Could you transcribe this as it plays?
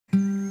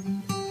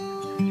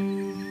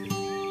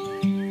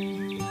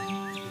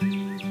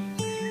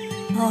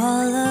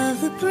All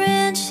of the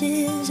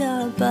branches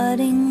are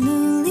budding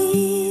new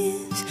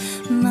leaves.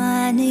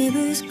 My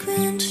neighbor's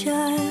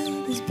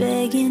grandchild is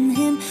begging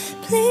him,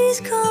 please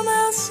come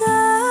outside.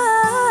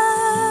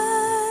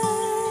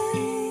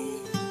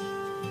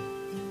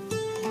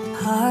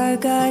 Our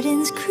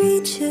garden's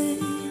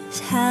creatures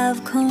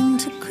have come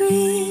to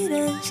greet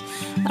us.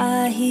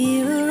 I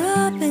hear a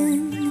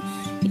robin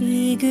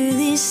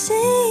eagerly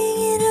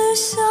singing her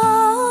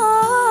song.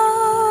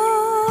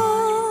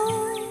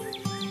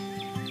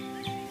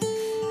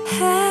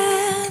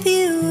 Have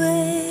you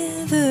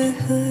ever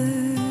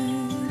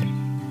heard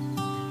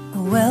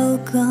a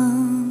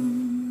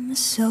welcome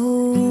so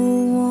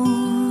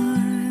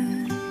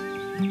warm?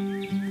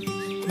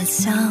 And it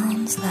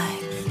sounds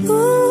like,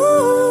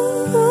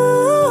 ooh,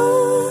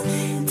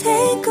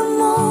 take a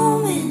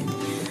moment,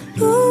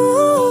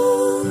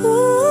 ooh,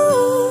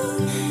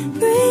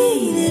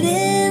 breathe it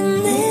in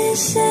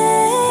this air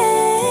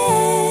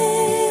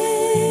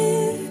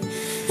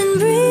and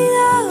breathe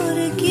out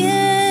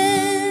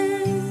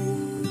again,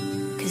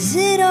 'cause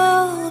it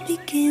all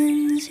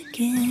begins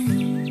again.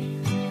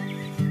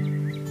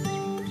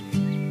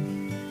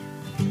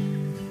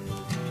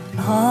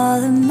 All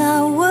of my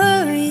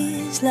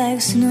worries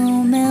like snow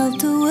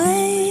melt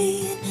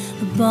away,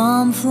 a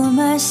balm for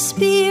my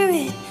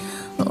spirit,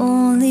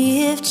 only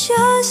if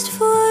just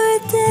for a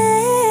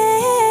day.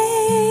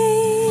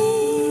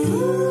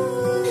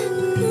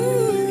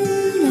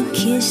 A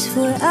kiss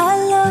for I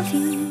love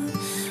you,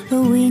 a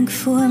wink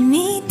for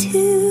me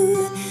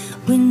too.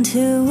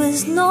 Winter was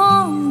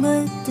long,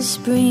 but the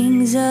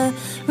spring's a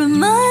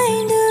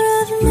reminder